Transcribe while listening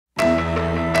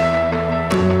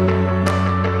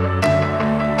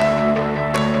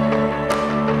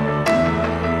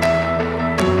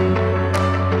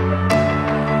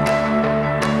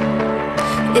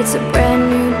It's a brand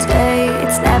new day,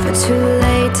 it's never too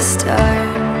late to start.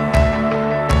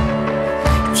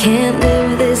 Can't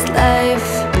live this life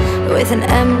with an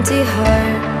empty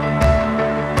heart.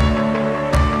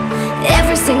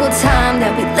 Every single time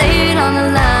that we lay it on the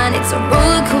line, it's a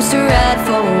roller coaster ride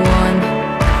for one.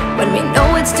 When we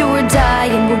know it's do or die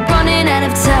and we're running out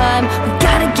of time, we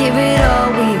gotta give it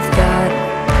all we've got.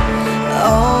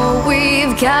 All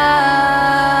we've got.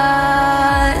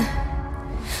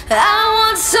 I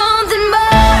want something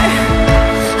more,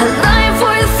 a life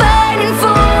worth fighting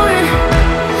for.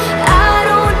 I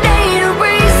don't need a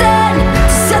reason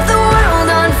to set the world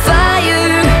on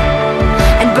fire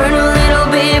and burn a little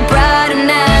bit brighter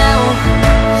now.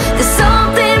 There's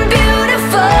something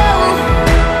beautiful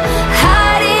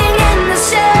hiding in the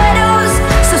shadows,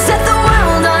 so set the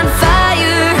world on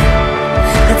fire.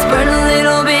 Let's burn a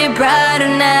little bit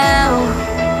brighter now.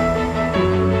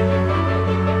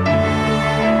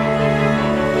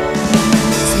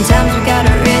 Sometimes we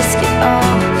gotta risk it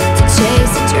all to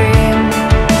chase a dream.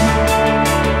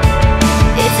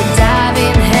 It's a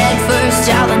diving head first,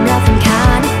 all or nothing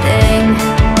kind of thing.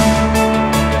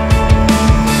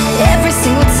 Every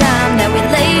single time that we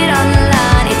lay it on the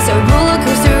line, it's a roller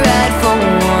coaster ride for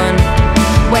one.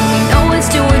 When we know it's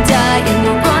do or die and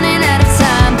we're running out of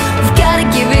time, we've gotta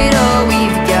give it all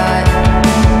we've got.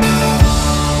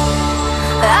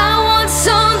 I want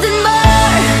something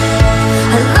more,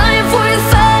 a life worth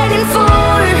fighting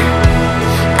for.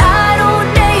 I don't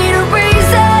need a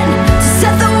reason to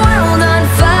set the world on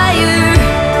fire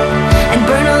and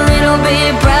burn a little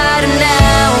bit brighter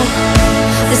now.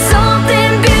 There's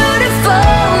something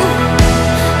beautiful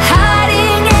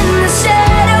hiding in the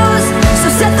shadows, so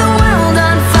set the world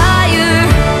on fire.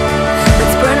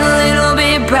 Let's burn a little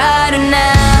bit brighter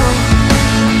now.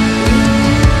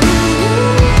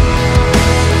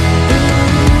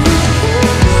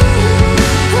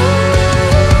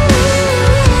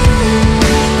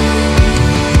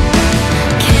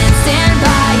 Can't stand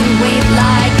by and wait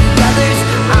like the others.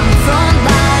 I'm front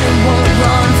line and won't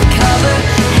run for cover.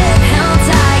 Head held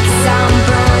high 'cause I'm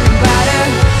burning brighter.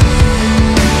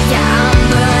 Yeah, I'm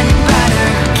burning brighter.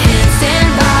 Can't stand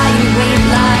by and wait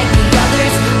like the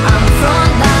others. I'm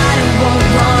front line and won't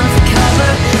run for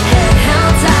cover. Head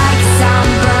held high 'cause I'm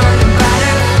burning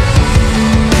brighter.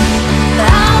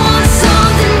 I want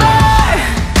something more,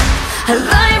 a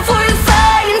life worth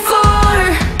fighting for.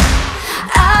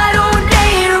 I don't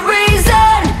need a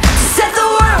reason to set the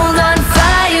world on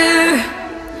fire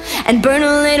and burn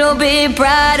a little bit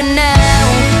brighter now.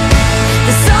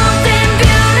 There's something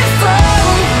beautiful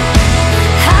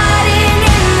hiding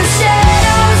in the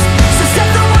shadows, so set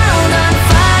the world on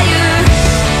fire.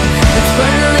 Let's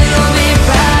burn a little bit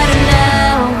brighter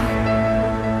now.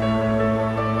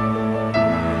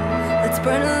 Let's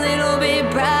burn a little bit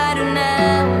brighter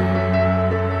now.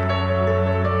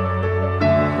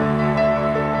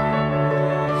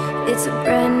 It's a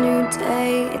brand new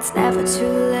day, it's never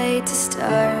too late to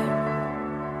start.